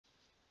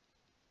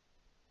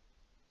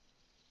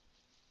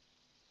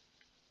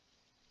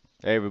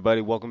Hey everybody,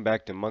 welcome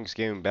back to Monk's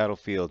Game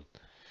Battlefield.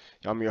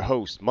 I'm your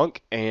host,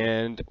 Monk,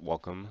 and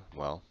welcome,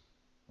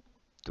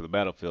 to the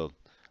battlefield.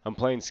 I'm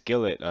playing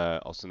Skillet,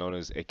 also known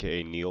as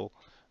aka Neil,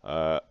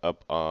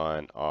 up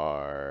on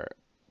our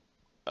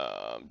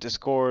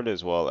Discord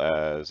as well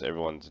as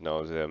everyone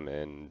knows him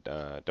in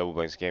Double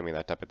Blanks Gaming,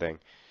 that type of thing.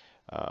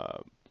 Uh,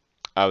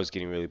 I was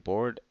getting really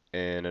bored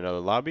in another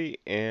lobby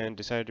and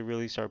decided to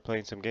really start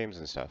playing some games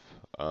and stuff.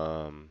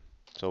 So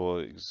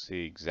we'll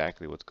see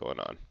exactly what's going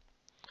on.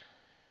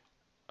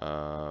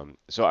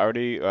 So I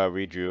already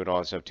redrew and all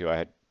that stuff too. I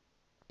had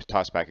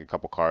tossed back a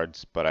couple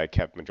cards, but I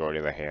kept majority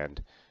of the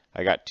hand.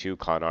 I got two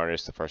con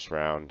artists the first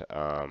round,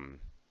 and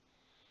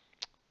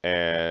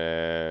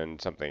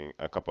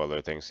a couple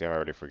other things. See, I've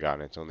already forgotten.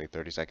 It's only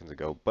 30 seconds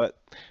ago,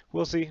 but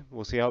we'll see.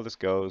 We'll see how this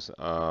goes.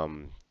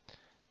 I'm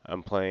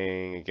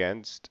playing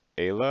against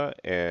eYoda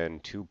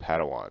and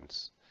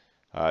 2xPadawans.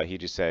 He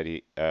just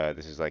said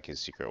this is like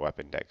his secret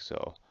weapon deck,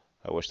 so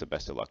I wish the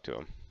best of luck to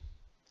him.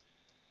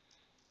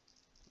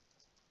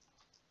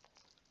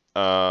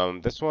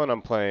 This one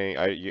I'm playing.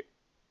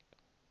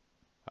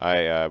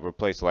 I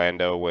replaced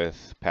Lando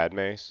with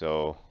Padme,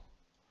 so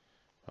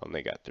I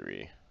only got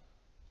three.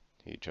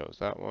 He chose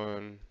that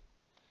one.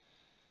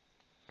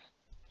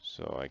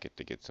 So I get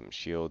to get some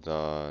shields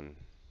on.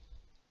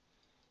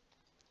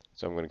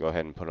 So I'm going to go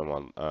ahead and put them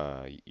on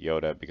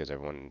eYoda because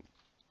everyone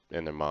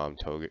and their mom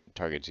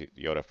targets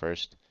eYoda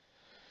first.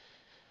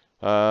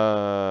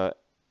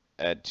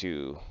 Add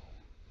to,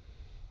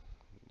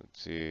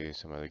 let's see,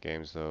 some other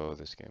games though,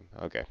 this game.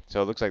 Okay,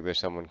 so it looks like there's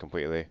someone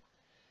completely.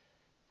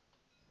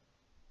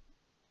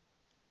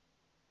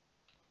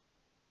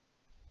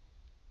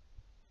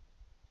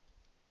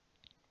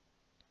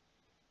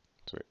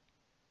 Sweet.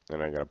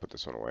 And I gotta put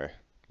this one away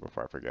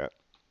before I forget.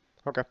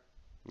 Okay,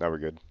 now we're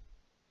good.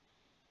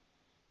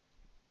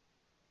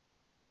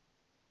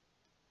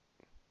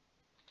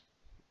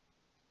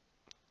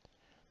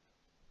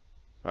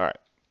 Alright,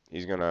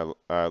 he's gonna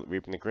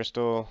reaping the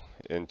crystal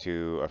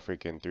into a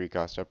freaking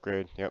 3-cost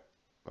upgrade. Yep,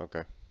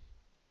 okay.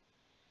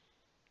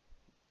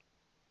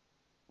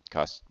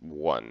 Cost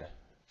 1.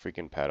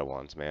 Freaking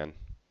Padawans, man.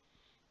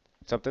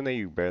 Something that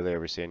you barely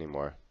ever see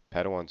anymore.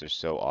 Padawans are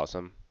so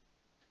awesome.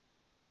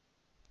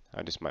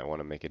 I just might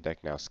want to make a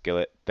deck now.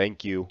 Skillet,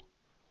 thank you.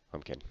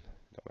 I'm kidding.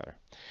 Don't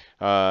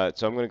matter.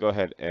 So I'm going to go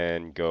ahead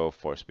and go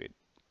 4 speed.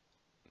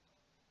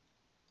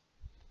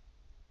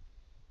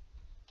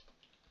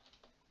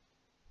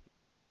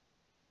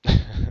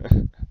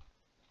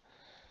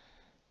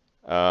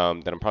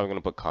 Then I'm probably going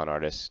to put Con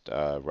Artist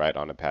right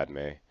on a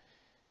Padme.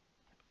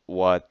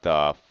 What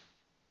the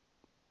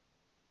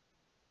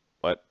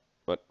what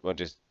what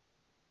just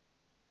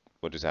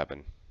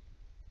happened?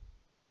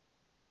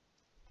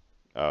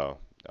 Oh,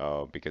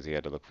 oh, because he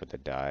had to look for the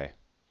die.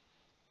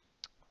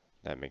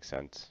 That makes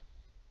sense.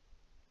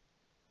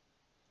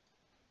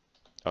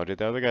 Oh, did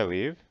the other guy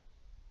leave?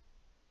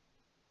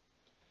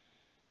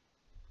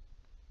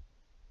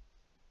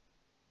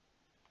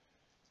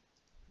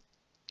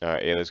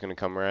 Alright, Ayla's gonna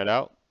come right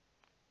out.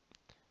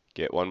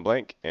 Get one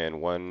blank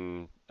and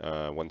one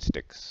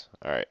sticks.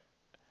 Alright.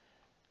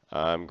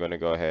 I'm gonna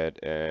go ahead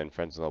and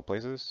friends in all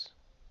places.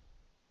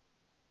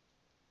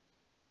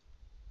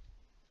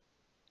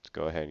 Let's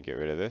go ahead and get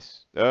rid of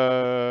this.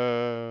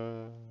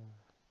 No,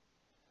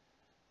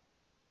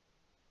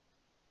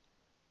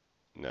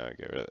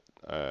 get rid of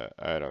it.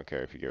 I don't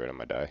care if you get rid of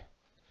my die.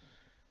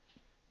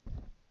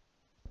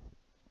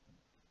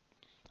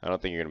 I don't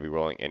think you're gonna be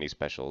rolling any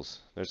specials.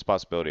 There's a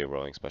possibility of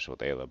rolling special with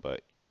Ayla,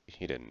 but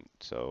he didn't,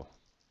 so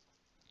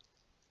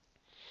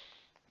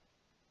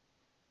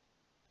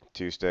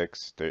 2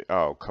 sticks.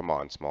 Oh, come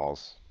on,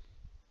 Smalls.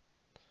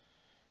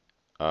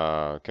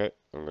 Okay,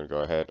 I'm gonna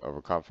go ahead,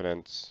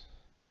 overconfidence,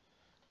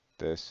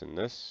 this and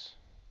this.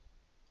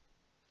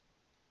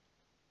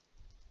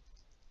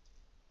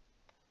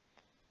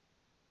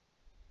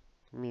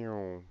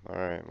 Meow.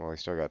 Alright, well, he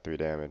still got 3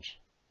 damage.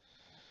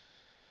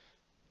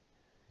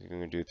 He's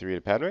gonna do 3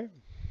 to Padme.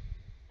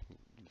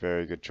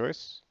 Very good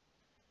choice.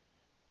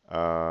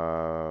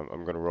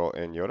 I'm gonna roll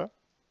in eYoda.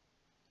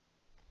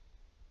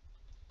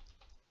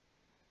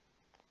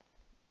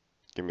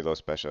 Give me those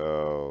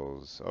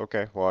specials.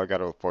 Okay, well, I got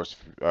a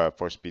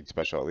 4 speed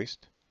special at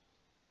least.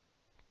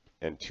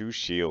 And 2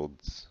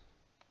 shields.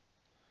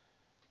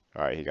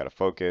 Alright, he got a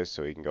focus,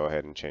 so he can go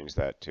ahead and change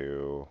that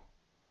to...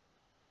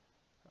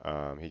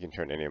 he can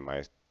turn any of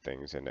my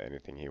things into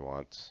anything he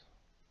wants.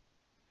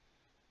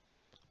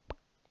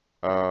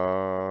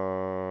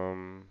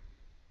 I'm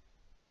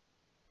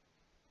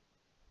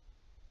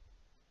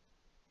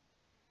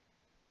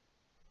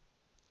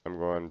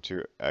going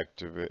to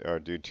activate or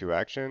do 2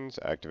 actions.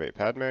 Activate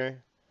Padme.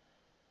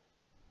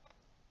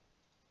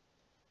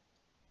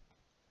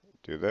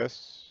 Do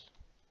this.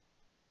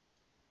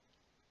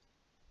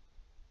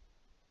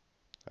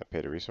 I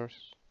paid a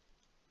resource.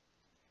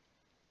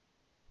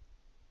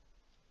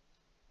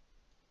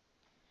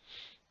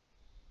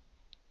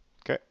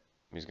 Okay,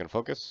 he's gonna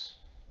focus.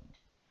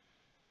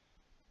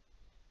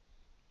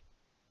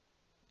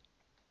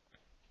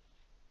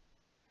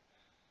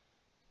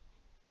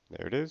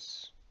 There it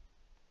is.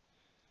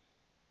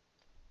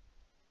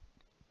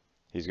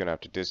 He's going to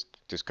have to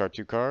discard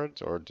 2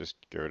 cards or just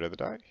get rid of the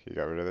die. He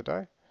got rid of the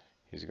die.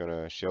 He's going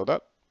to shield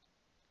up.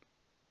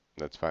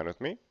 That's fine with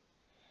me.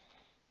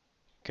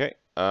 Okay,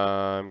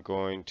 I'm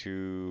going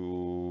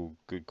to...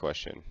 Good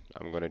question.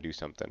 I'm going to do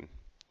something.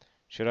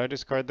 Should I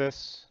discard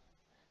this?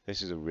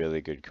 This is a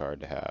really good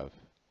card to have.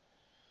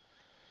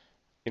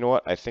 You know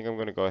what? I think I'm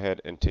going to go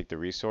ahead and take the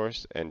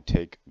resource and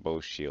take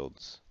both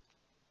shields.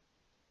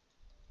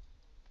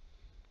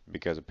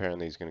 Because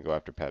apparently he's going to go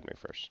after Padme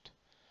first.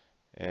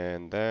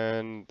 And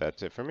then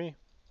that's it for me.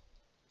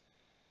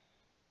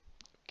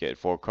 Get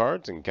 4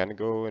 cards and kind of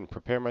go and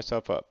prepare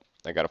myself up.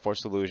 I got a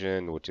Force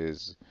Illusion, which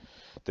is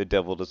the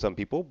devil to some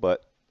people,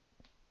 but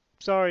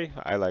sorry,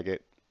 I like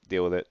it.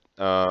 Deal with it.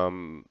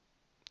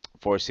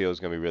 Force Seal is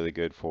going to be really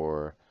good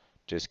for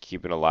just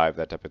keeping alive,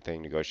 that type of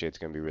thing. Negotiate's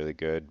going to be really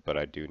good, but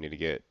I do need to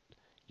get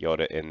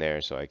eYoda in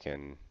there so I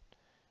can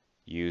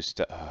use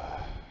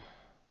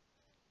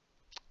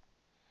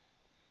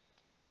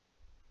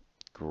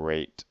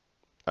Great.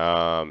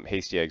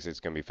 Hasty Exit's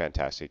going to be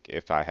fantastic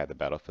if I had the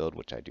battlefield,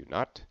 which I do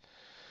not.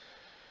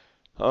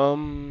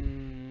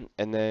 And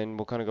then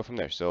we'll kind of go from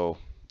there. So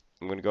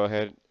I'm going to go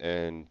ahead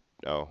and,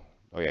 oh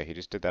yeah, he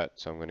just did that.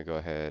 So I'm going to go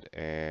ahead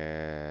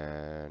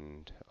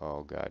and,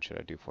 oh God, should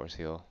I do Force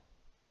Heal?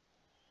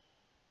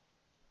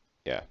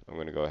 Yeah, I'm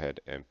going to go ahead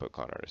and put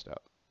Con Artist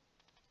out.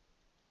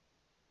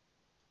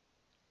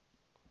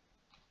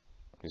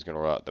 He's going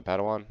to roll out the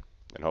Padawan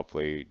and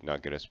hopefully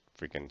not get us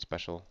freaking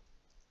special.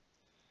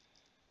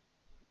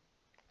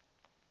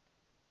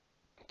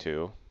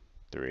 2,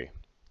 3.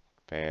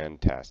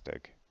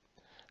 Fantastic.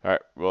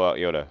 Alright, roll out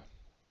eYoda.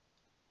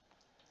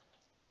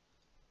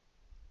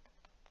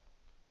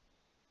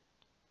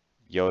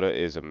 eYoda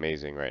is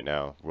amazing right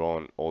now.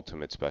 Rolling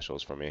ultimate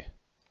specials for me.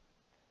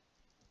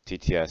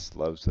 TTS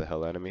loves the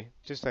hell out of me.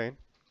 Just saying.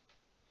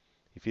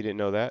 If you didn't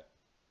know that.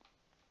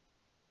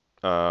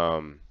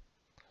 I'm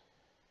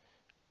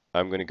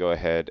going to go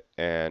ahead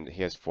and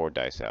he has 4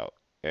 dice out.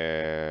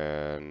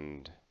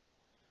 And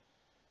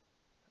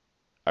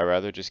I'd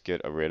rather just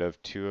get rid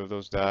of 2 of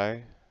those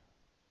die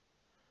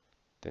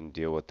than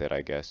deal with it,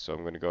 I guess. So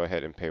I'm going to go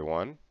ahead and pay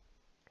 1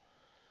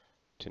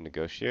 to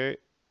negotiate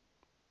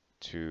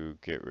to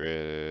get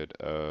rid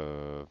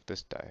of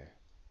this die.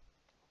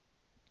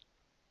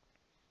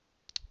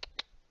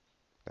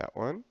 That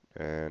one,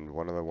 and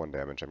one of the 1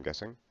 damage, I'm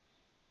guessing.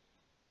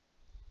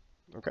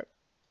 Okay.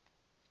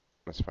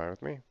 That's fine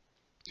with me.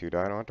 2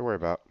 die I don't have to worry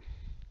about.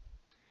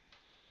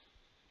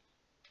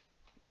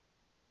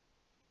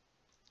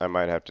 I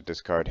might have to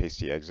discard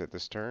Hasty Exit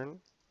this turn.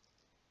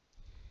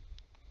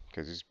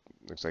 Because he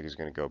looks like he's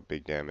going to go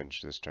big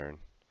damage this turn.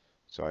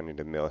 So I need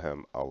to mill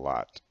him a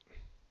lot.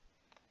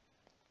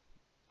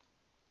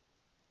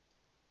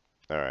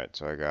 Alright,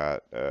 so I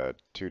got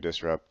 2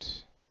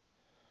 disrupt,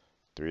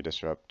 3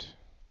 disrupt.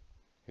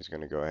 He's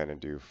going to go ahead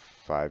and do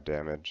 5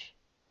 damage.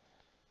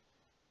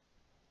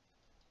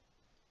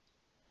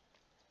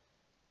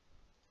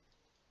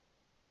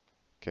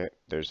 Okay,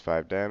 there's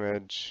 5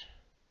 damage.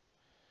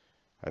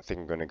 I think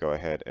I'm going to go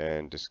ahead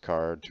and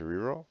discard to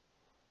reroll.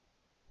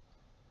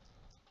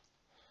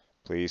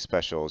 Please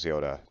specials,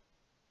 eYoda.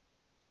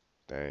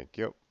 Thank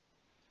you.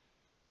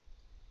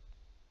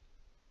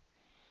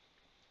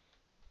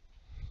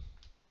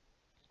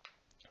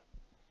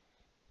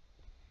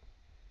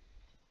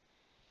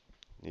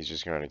 He's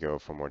just going to go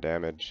for more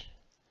damage.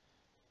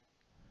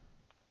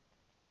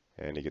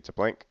 And he gets a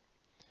blank.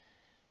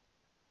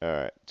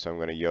 Alright, so I'm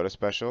going to eYoda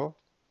special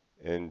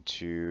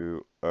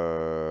into,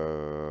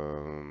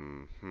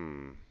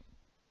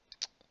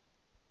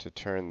 to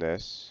turn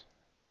this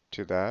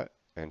to that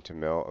and to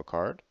mill a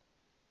card.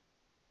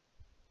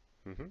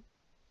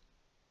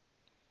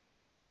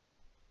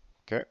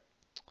 Okay.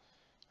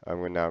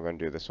 I'm now going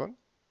to do this one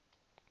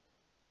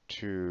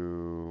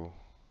to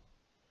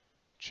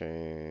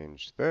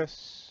change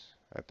this.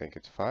 I think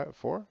it's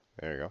 4.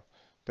 There you go.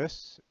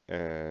 This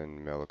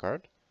and mill a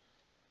card.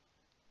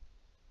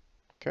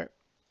 Okay.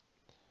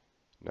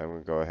 Now I'm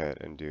going to go ahead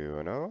and do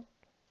another one.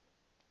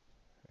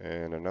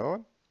 And another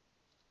one.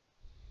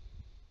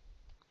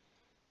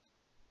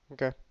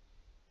 Okay.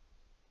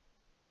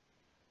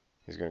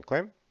 He's going to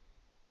claim.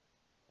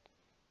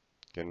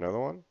 Get another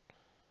one.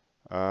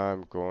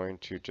 I'm going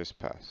to just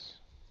pass.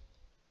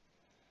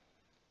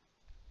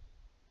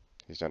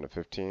 He's down to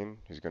 15.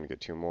 He's going to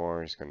get 2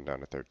 more. He's going down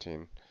to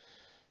 13.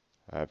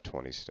 I have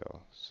 20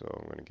 still. So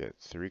I'm going to get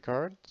 3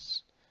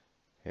 cards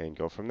and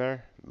go from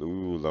there.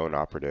 Ooh, Lone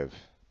Operative.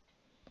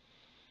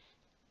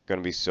 Going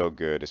to be so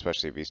good,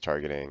 especially if he's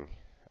targeting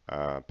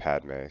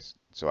Padme.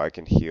 So I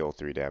can heal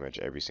 3 damage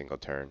every single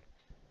turn.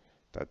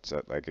 That's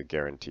like a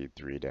guaranteed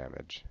 3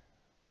 damage.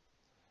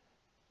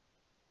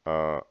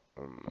 I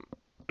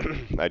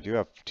do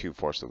have 2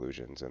 Force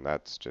Illusions, and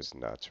that's just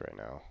nuts right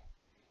now.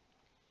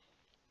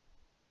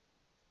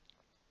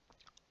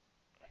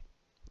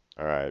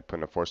 Alright,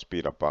 putting a Force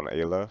Speed up on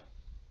eYayla.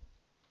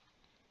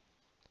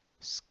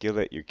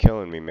 Skillet, you're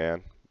killing me,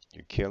 man.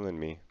 You're killing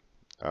me.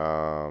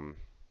 I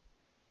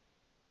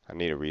I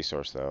need a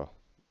resource though.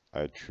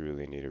 I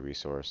truly need a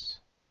resource.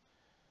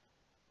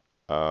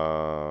 Okay,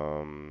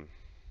 I'm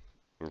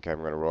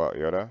gonna roll out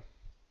eYoda.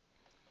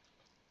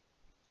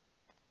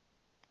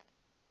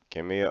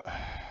 Give me a.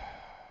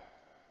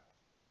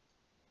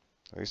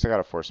 At least I got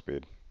a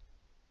 4-speed.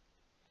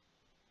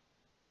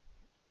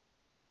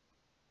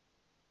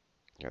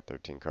 Got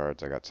 13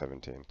 cards. I got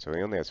 17. So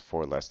he only has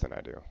 4 less than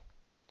I do.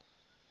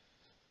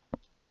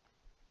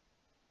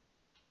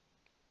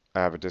 I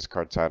have a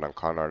discard side on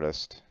Con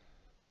Artist.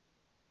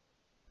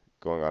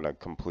 Going on a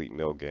complete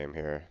mill game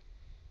here.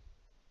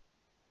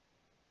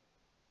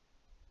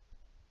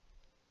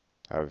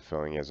 I have a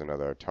feeling he has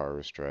another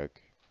Ataru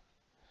strike.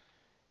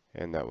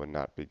 And that would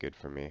not be good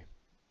for me.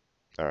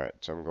 Alright,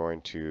 so I'm going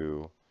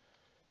to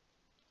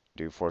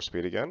do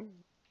 4-speed again.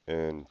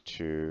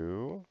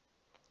 Into.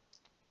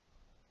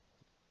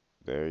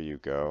 There you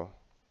go.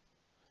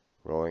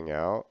 Rolling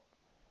out.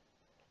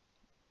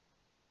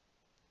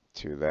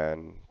 To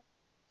then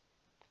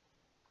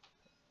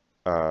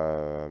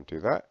do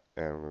that.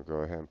 And we'll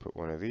go ahead and put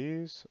one of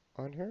these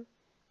on here.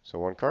 So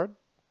 1 card.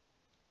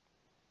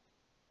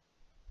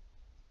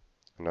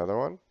 Another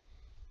one.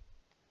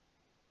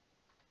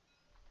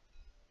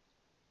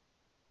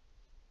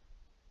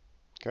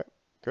 Okay,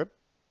 good.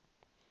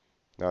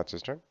 Now it's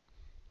his turn.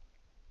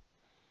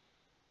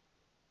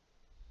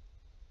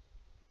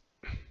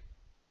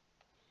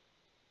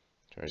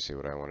 Try to see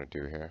what I want to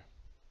do here.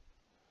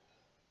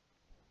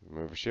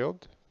 Remove a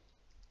shield.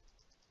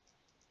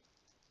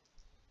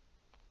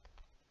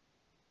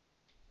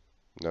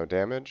 No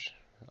damage.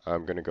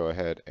 I'm going to go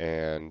ahead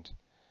and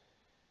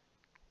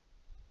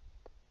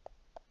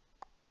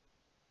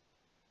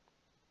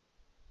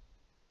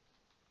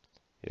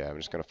yeah, I'm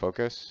just going to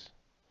focus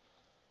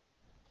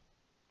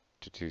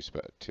to two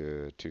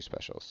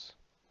specials.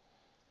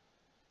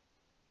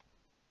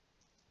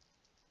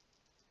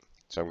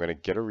 So I'm going to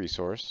get a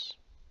resource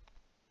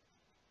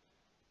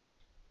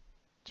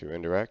to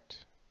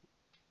indirect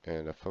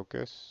and a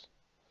focus.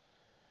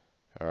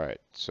 Alright,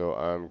 so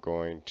I'm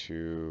going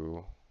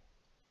to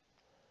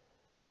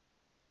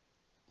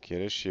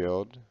get a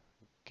shield,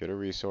 get a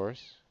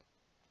resource,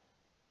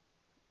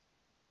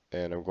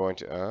 and I'm going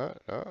to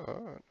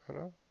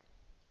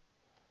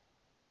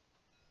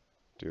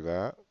do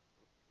that.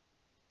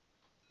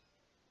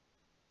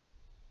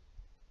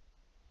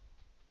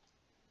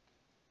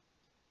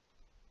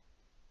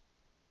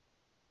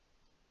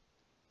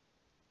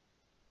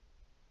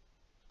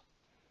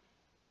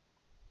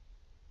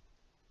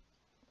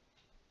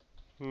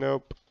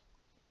 Nope.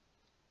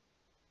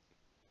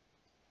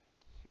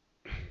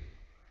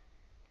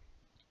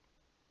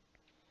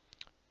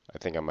 I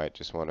think I might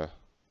just want to.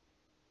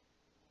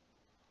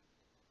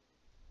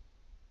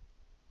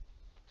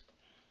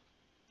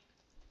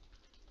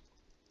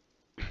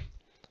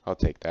 I'll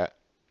take that.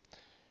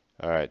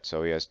 Alright,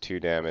 so he has 2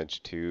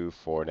 damage, 2,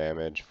 4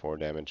 damage, 4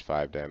 damage,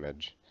 5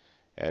 damage.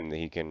 And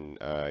he can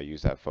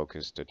use that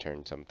focus to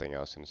turn something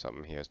else into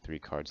something. He has 3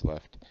 cards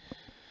left.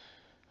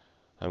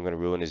 I'm going to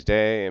ruin his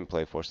day and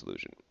play Force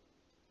Illusion.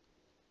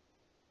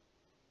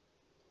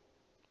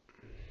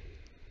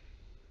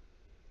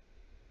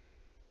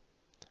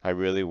 I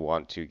really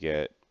want to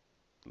get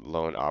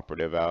Lone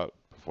Operative out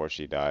before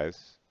she dies.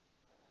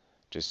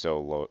 Just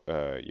so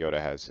eYoda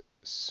has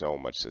so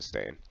much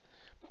sustain.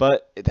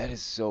 But that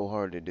is so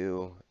hard to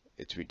do.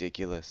 It's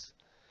ridiculous.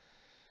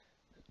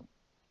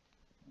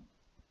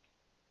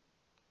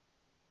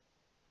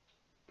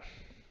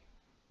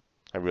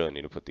 I really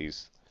need to put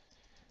these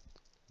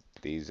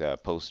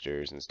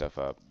posters and stuff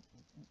up.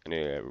 I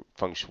need to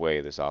feng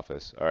shui this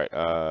office. Alright,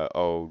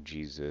 oh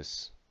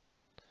Jesus.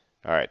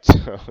 Alright,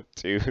 so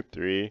 2,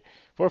 3,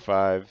 4,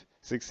 5,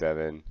 6,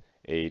 7,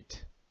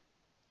 8,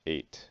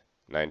 8,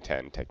 9,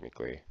 10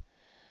 technically.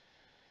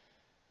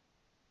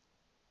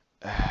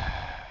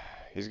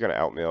 He's gonna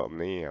outmill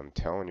me, I'm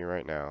telling you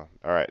right now.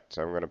 Alright,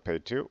 so I'm gonna pay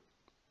 2.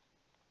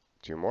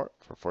 2 more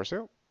for for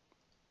sale.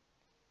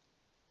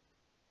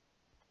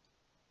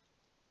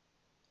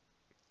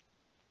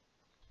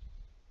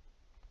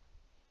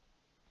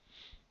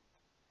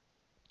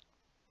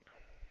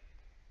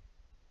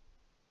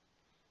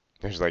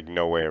 There's like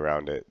no way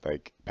around it.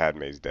 Like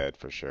Padme's dead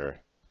for sure.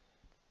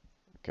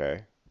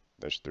 Okay,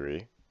 there's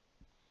 3.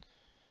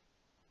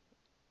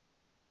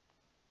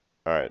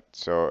 Alright,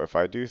 so if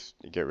I do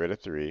get rid of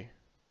 3,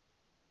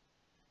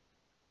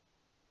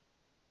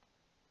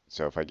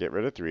 so if I get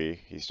rid of 3,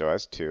 he still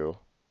has 2.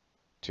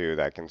 2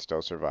 that can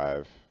still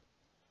survive.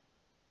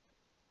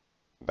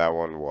 That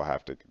one will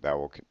have to. That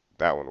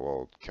one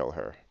will kill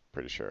her,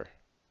 pretty sure.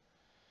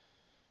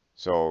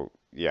 So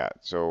yeah,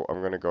 so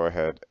I'm gonna go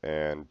ahead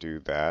and do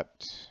that.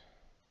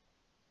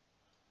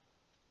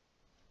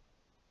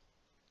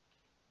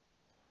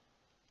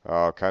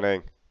 Oh,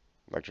 cunning,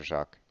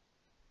 electroshock.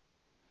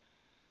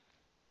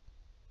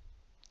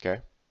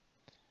 Okay.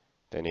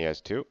 Then he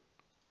has 2.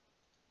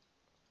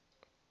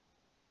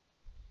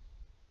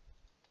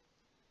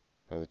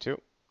 Another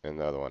 2, and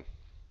the other one.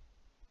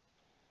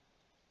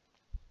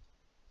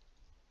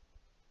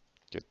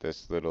 Get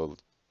this little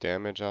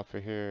damage off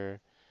of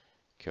here.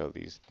 Kill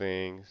these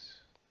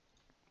things.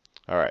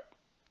 Alright.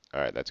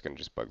 Alright, that's going to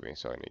just bug me,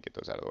 so I need to get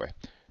those out of the way.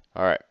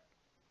 Alright.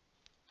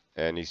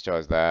 And he still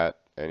has that,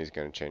 and he's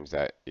going to change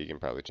that. He can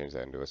probably change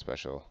that into a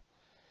special.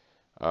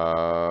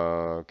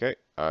 Okay,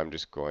 I'm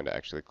just going to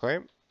actually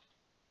claim.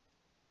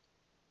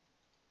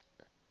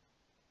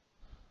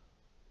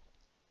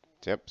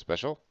 Yep,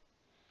 special.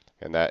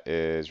 And that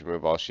is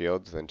remove all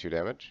shields, then 2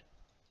 damage.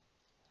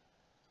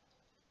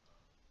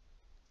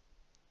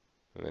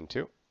 And then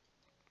 2.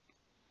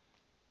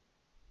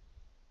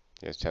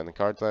 He has 10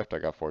 cards left, I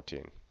got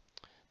 14.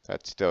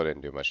 That still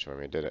didn't do much for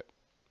me, did it?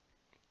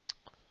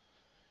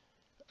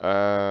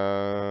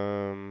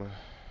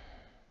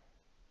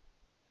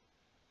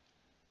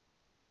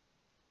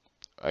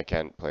 I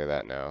can't play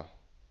that now.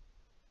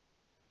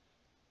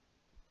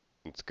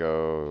 Let's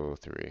go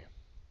 3.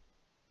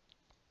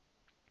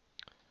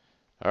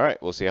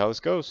 Alright, we'll see how this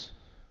goes.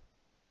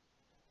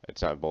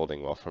 It's not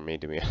bolding well for me,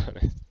 to be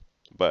honest.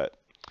 But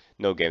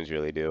no games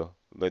really do.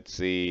 Let's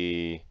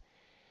see.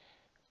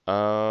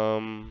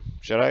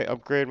 Should I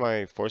upgrade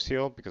my force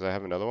heal because I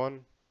have another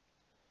one?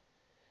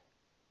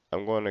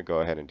 I'm going to go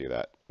ahead and do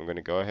that. I'm going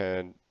to go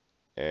ahead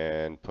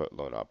and put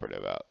Lone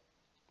Operative out.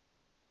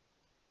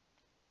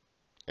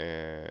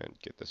 And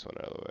get this one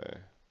out of the way.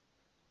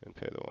 And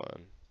pay the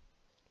 1.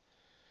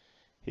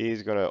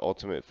 He's going to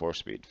ultimate force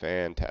speed.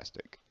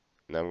 Fantastic.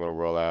 Now I'm going to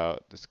roll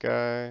out this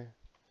guy.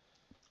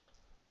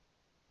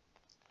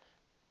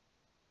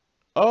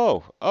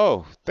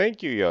 Oh,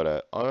 thank you,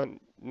 Yoda. On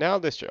now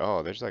this,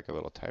 oh, there's like a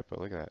little typo.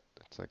 Look at that.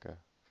 That's like a.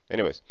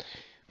 Anyways,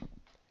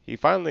 he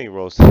finally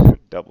rolls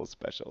double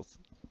specials.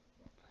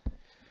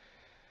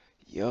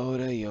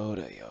 Yoda.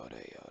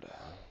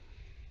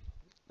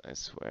 I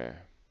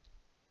swear.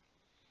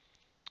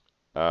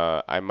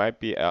 I might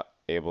be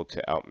able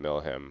to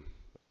outmill him,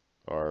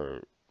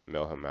 or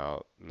mill him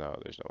out. No,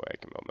 there's no way I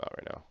can mill him out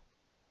right now.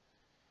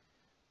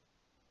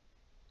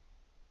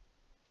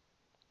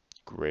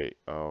 Great.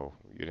 Oh,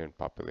 you didn't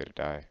populate a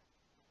die.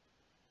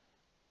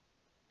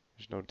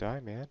 There's no die,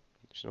 man.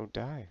 There's no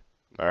die.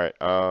 All right.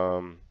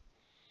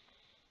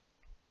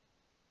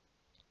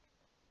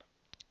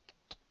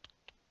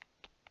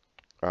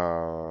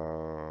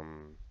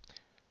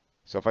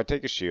 So if I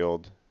take a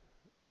shield,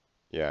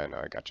 yeah, no,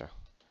 I gotcha.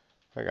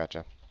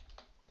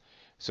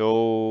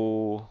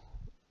 So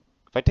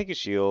if I take a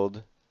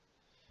shield,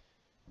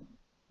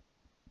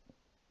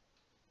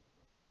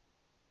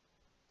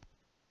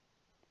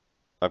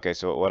 okay.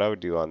 So what I would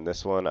do on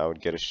this one, I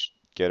would get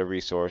a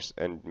resource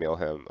and mill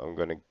him. I'm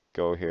gonna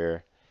go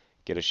here,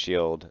 get a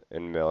shield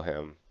and mill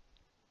him.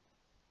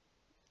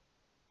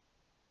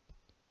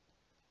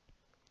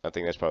 I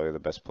think that's probably the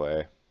best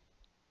play.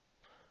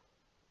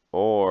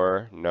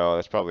 Or no,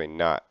 that's probably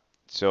not.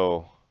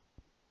 So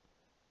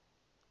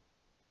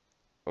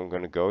I'm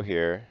gonna go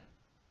here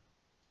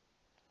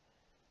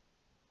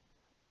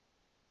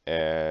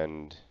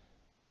and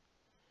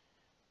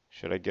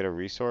should I get a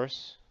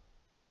resource?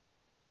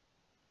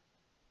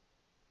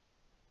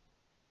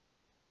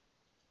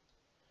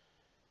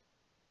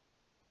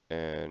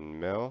 And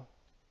mill.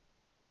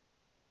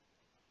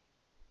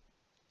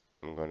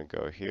 I'm going to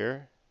go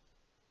here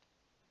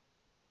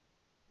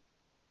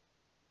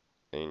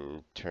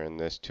and turn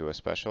this to a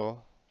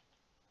special.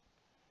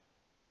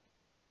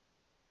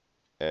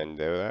 And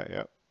do that,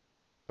 yep.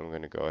 I'm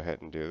going to go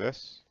ahead and do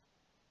this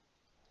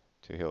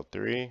to heal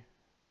 3.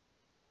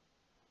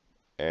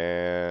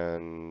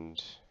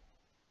 And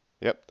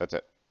yep, that's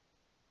it.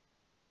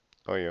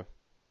 Oh, you.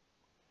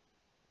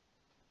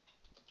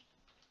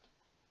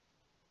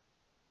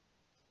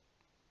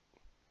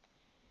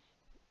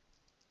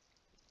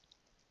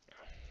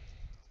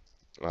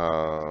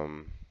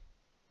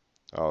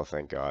 Oh,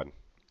 thank God.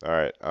 All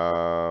right.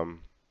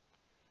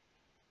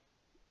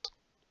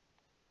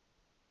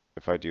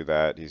 If I do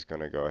that, he's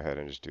going to go ahead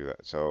and just do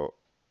that. So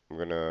I'm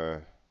going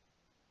to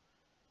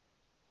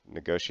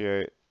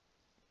negotiate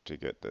to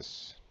get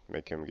this.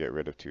 Make him get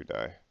rid of 2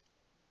 die.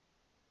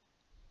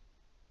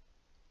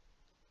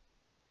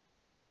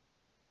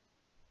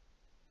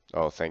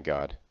 Oh, thank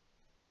God.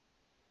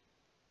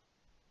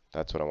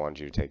 That's what I wanted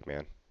you to take,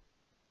 man.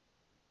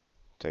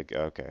 Take,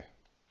 okay.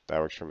 That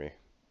works for me.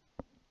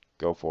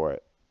 Go for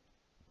it.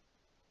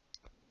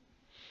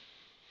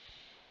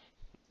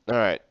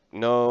 Alright,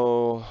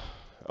 no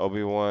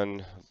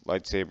Obi-Wan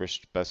lightsaber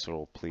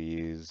special,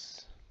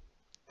 please.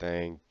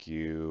 Thank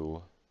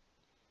you.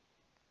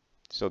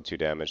 Still 2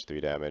 damage,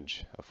 3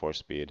 damage, a 4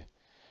 speed.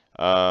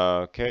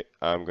 Okay,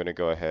 I'm gonna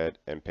go ahead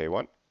and pay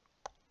 1.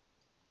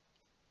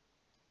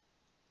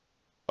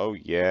 Oh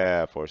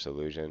yeah, Force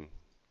Illusion.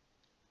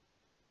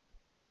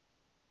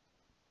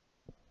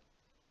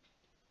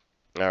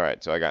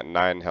 Alright, so I got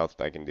 9 health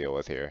I can deal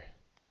with here.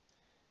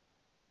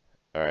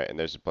 Alright, and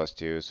there's a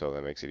 +2, so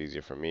that makes it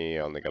easier for me.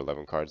 I only got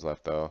 11 cards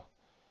left though.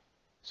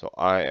 So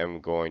I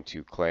am going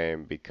to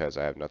claim because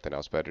I have nothing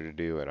else better to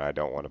do and I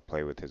don't want to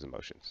play with his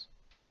emotions.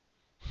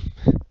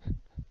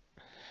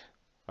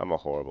 I'm a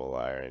horrible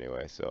liar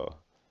anyway, so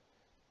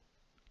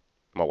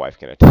my wife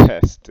can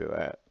attest to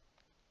that.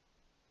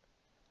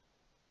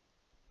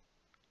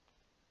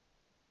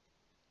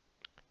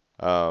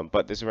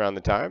 But this is around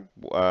the time,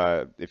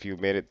 if you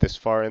made it this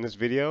far in this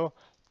video,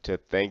 to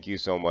thank you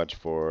so much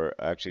for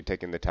actually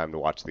taking the time to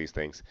watch these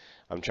things.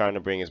 I'm trying to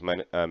bring as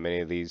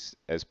many of these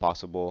as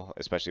possible,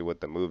 especially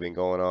with the moving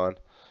going on.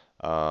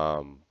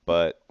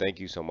 But thank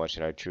you so much,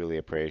 and I truly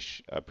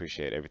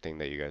appreciate everything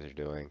that you guys are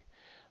doing.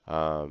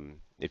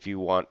 If you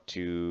want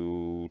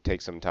to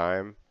take some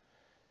time,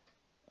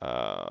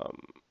 um,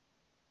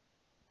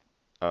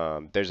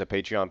 there's a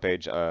Patreon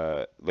page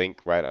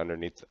link right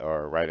underneath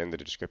or right in the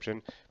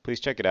description. Please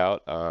check it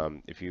out.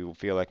 If you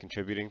feel like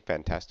contributing,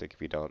 fantastic.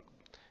 If you don't,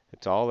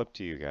 it's all up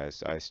to you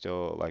guys. I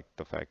still like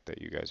the fact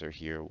that you guys are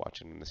here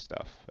watching this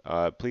stuff.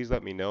 Please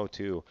let me know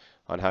too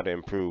on how to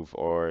improve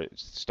or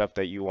stuff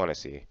that you want to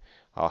see.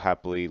 I'll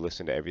happily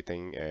listen to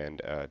everything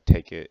and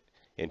take it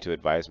into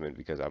advisement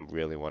because I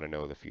really want to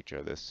know the future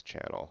of this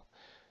channel.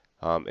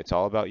 It's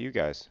all about you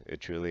guys.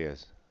 It truly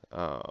is.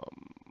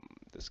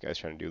 This guy's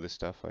trying to do this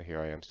stuff.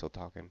 Here I am still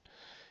talking.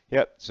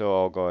 Yep, so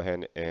I'll go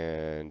ahead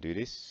and do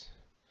this.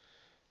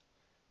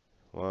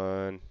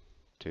 1,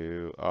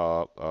 2,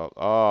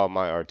 oh,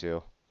 my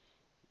R2.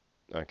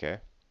 Okay.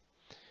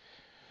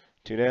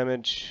 2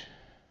 damage.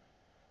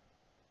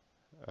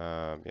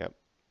 Yep.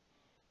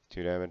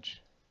 2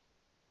 damage.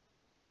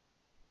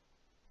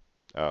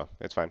 Oh,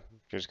 it's fine.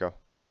 Just go.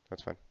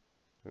 That's fine.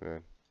 And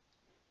then,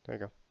 there you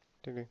go.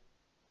 Ding ding.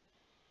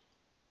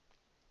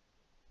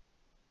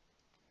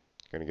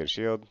 Gonna get a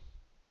shield.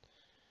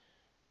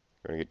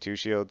 Gonna get 2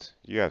 shields.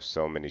 You have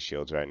so many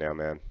shields right now,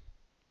 man.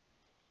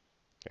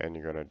 And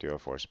you're gonna do a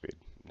 4 speed.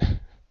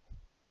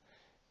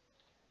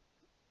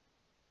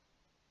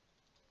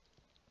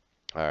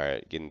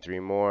 Alright, getting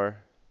 3 more.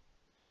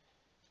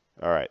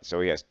 Alright,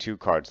 so he has 2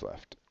 cards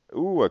left.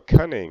 Ooh, a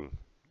cunning.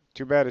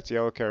 Too bad it's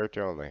yellow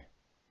character only.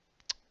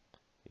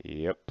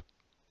 Yep.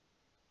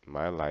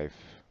 My life.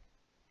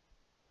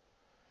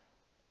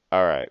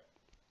 Alright,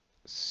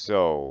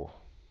 so.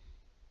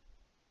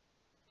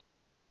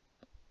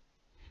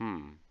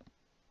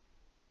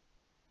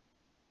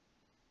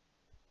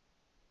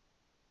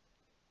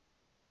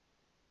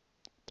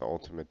 The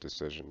ultimate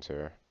decisions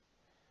here.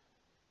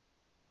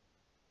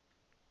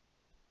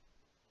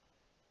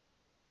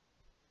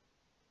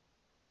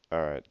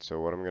 Alright,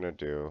 so what I'm gonna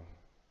do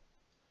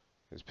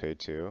is pay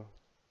 2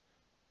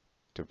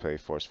 to play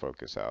Force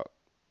Focus out.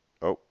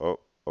 Oh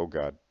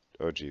god.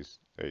 Oh geez.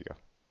 There you go.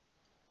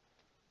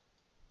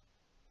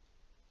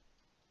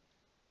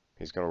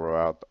 He's gonna roll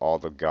out all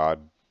the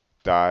god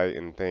die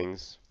and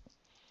things.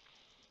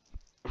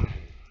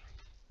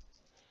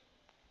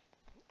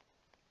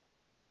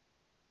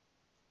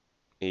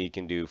 He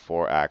can do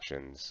 4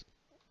 actions.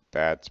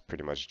 That's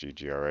pretty much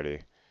GG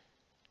already.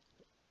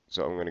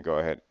 So I'm gonna go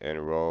ahead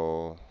and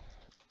roll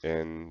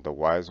in the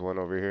wise one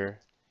over here.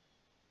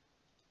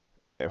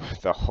 And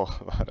with a whole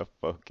lot of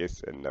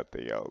focus and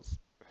nothing else.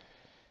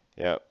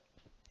 Yep.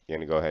 You're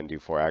gonna go ahead and do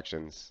 4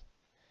 actions.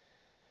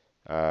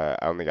 I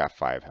only got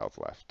 5 health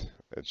left.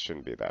 It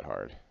shouldn't be that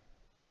hard.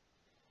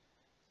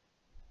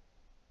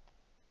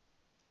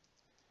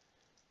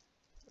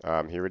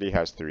 He already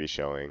has 3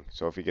 showing,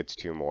 so if he gets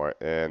 2 more,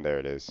 and there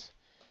it is.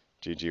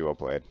 GG, well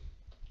played.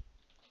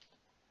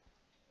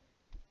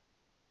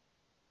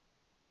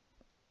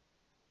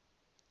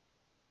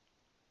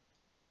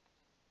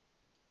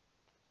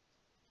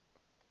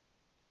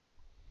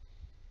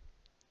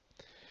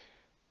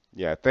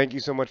 Yeah, thank you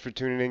so much for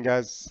tuning in,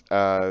 guys.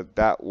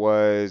 That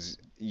was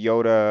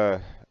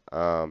eYoda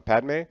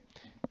Padme.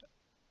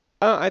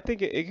 I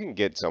think it can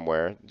get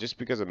somewhere just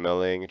because of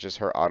milling, just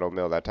her auto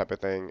mill, that type of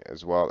thing,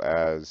 as well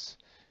as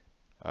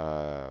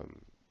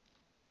um,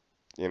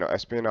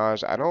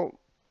 espionage. I don't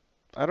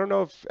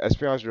know if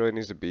espionage really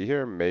needs to be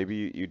here.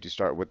 Maybe you do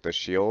start with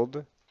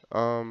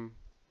um,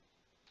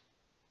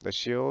 the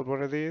shield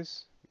one of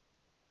these.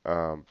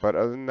 But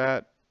other than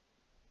that,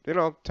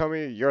 tell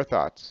me your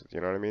thoughts.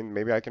 You know what I mean?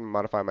 Maybe I can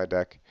modify my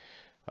deck,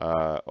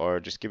 or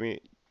just give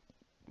me.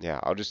 Yeah,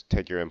 I'll just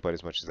take your input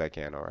as much as I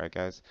can. All right,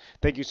 guys.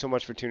 Thank you so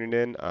much for tuning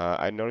in.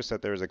 I noticed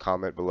that there was a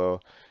comment below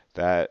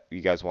that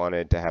you guys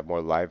wanted to have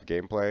more live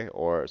gameplay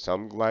or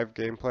some live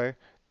gameplay.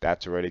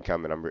 That's already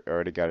coming.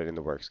 Already got it in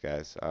the works,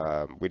 guys.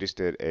 We just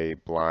did a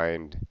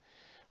blind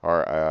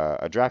or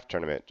a draft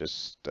tournament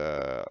just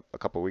a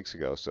couple weeks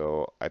ago.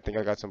 So I think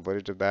I got some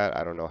footage of that.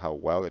 I don't know how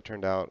well it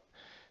turned out.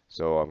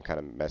 So I'm kind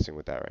of messing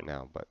with that right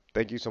now. But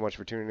thank you so much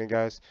for tuning in,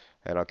 guys.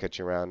 And I'll catch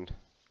you around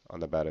on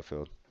the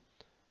battlefield.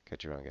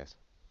 Catch you around, guys.